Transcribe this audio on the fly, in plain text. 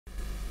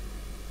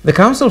The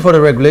Council for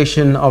the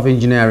Regulation of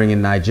Engineering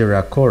in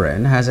Nigeria,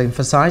 Coren, has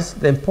emphasized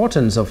the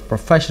importance of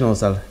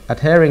professionals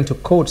adhering to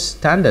code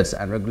standards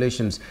and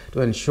regulations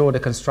to ensure the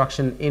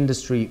construction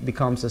industry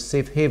becomes a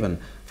safe haven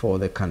for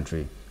the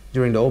country.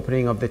 During the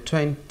opening of the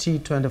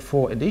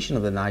 2024 edition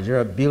of the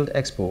Nigeria Build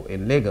Expo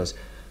in Lagos,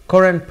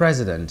 Coren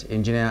President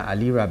Engineer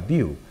Ali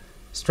Rabiu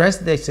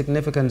stressed the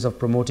significance of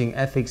promoting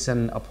ethics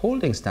and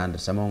upholding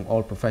standards among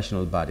all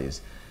professional bodies.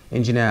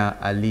 Engineer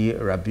Ali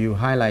Rabiu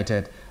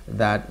highlighted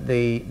that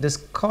the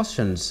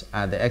discussions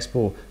at the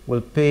Expo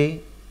will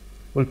play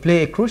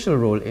a crucial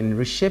role in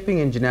reshaping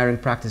engineering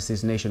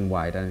practices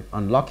nationwide and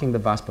unlocking the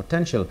vast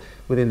potential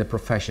within the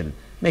profession,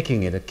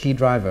 making it a key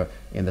driver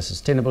in the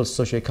sustainable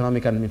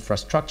socio-economic and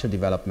infrastructure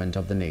development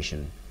of the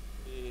nation.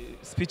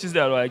 Speeches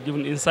that were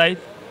given inside,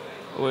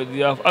 they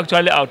have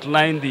actually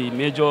outlined the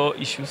major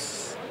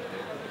issues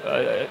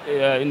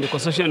in the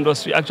construction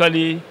industry.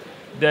 Actually,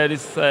 there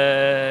is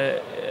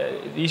the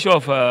issue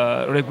of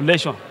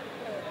regulation.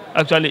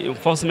 Actually,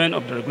 enforcement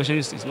of the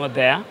regulations is not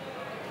there.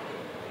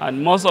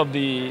 And most of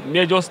the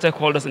major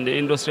stakeholders in the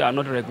industry are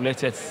not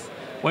regulated.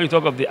 When you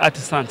talk of the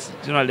artisans,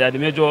 generally they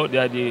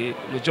are the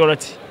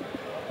majority.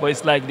 But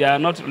it's like they are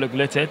not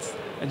regulated.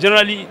 And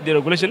generally, the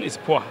regulation is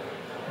poor.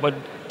 But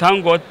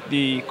thank God,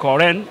 the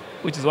Coren,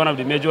 which is one of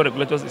the major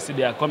regulators,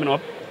 they are coming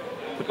up.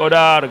 With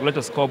other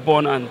regulators,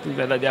 Coren and things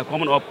like that, they are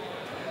coming up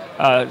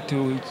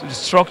to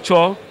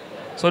structure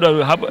so that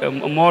we have a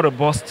more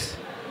robust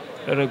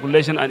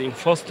regulation and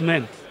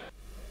enforcement.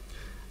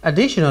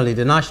 Additionally,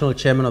 the national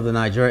chairman of the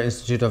Nigeria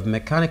Institute of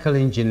Mechanical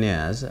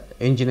Engineers,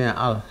 Engineer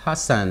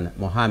Al-Hassan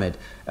Mohammed,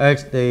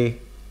 urged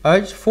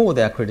for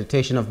the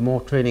accreditation of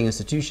more training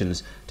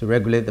institutions to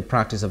regulate the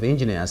practice of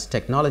engineers,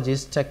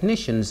 technologists,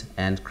 technicians,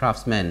 and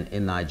craftsmen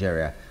in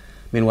Nigeria.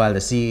 Meanwhile, the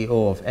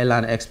CEO of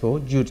Elan Expo,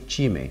 Jude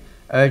Chime,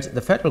 urged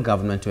the federal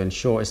government to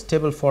ensure a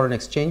stable foreign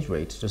exchange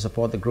rate to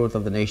support the growth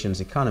of the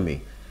nation's economy.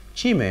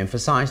 Chime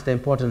emphasized the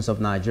importance of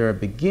Nigeria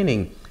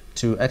beginning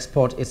to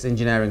export its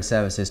engineering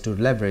services to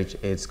leverage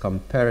its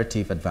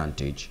comparative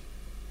advantage.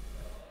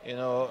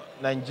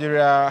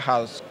 Nigeria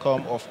has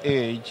come of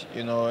age,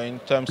 in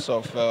terms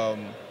of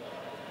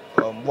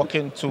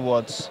working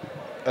towards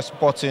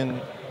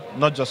exporting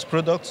not just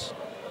products,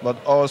 but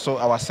also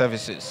our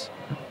services.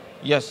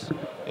 Yes,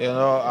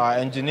 our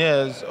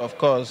engineers, of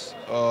course,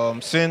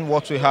 seeing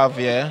what we have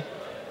here,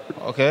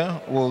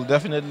 will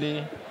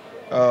definitely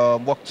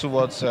work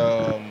towards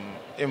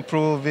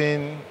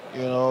improving,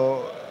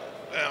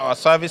 our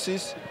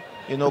services,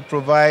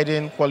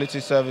 providing quality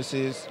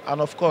services,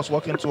 and of course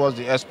working towards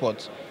the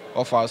export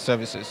of our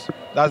services.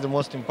 That's the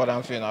most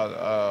important thing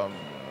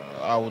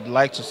I would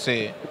like to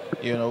say,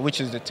 which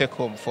is the take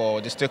home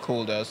for the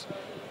stakeholders.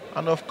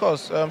 And of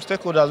course,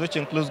 stakeholders, which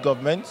includes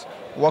government,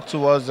 work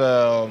towards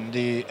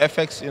the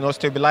effects,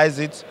 stabilize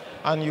it,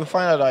 and you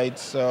find out that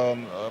it's,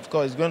 of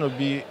course, it's going to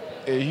be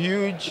a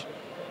huge,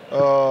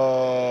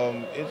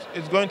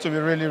 it's going to be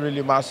really,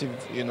 really massive,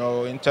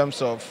 in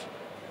terms of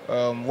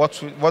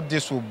what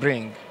this will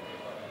bring,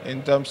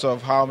 in terms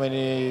of how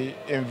many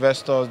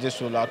investors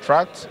this will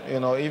attract,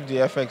 if the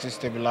FX is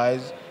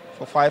stabilized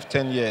for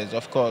 5-10 years,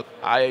 of course.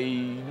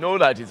 I know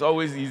that it's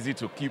always easy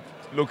to keep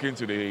looking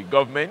to the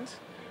government,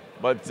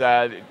 but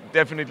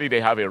definitely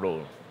they have a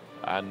role.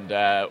 And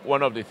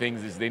one of the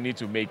things is they need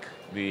to make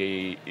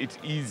it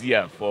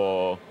easier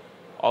for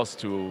us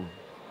to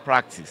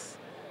practice.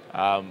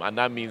 And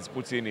that means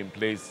putting in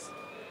place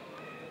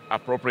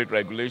appropriate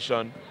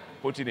regulation,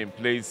 putting in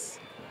place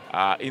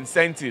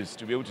incentives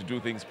to be able to do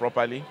things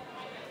properly.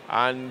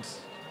 And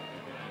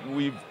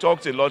we've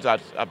talked a lot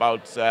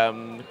about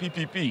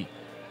PPP,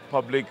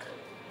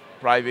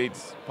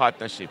 public-private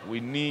partnership. We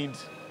need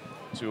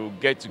to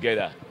get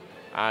together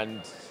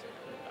and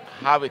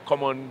have a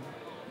common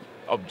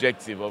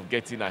objective of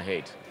getting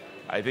ahead.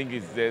 I think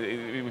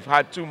we've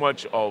had too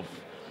much of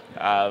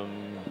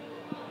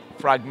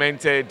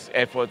fragmented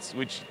efforts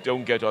which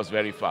don't get us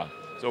very far.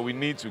 So we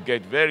need to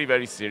get very,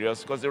 very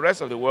serious, because the rest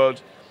of the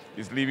world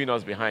is leaving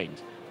us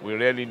behind. We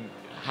really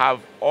have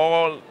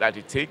all that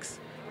it takes.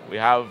 We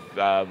have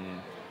the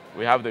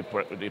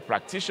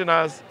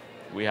practitioners,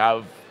 we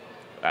have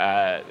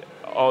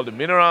all the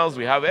minerals,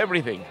 we have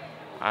everything.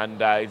 And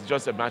it's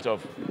just a matter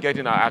of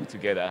getting our act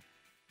together.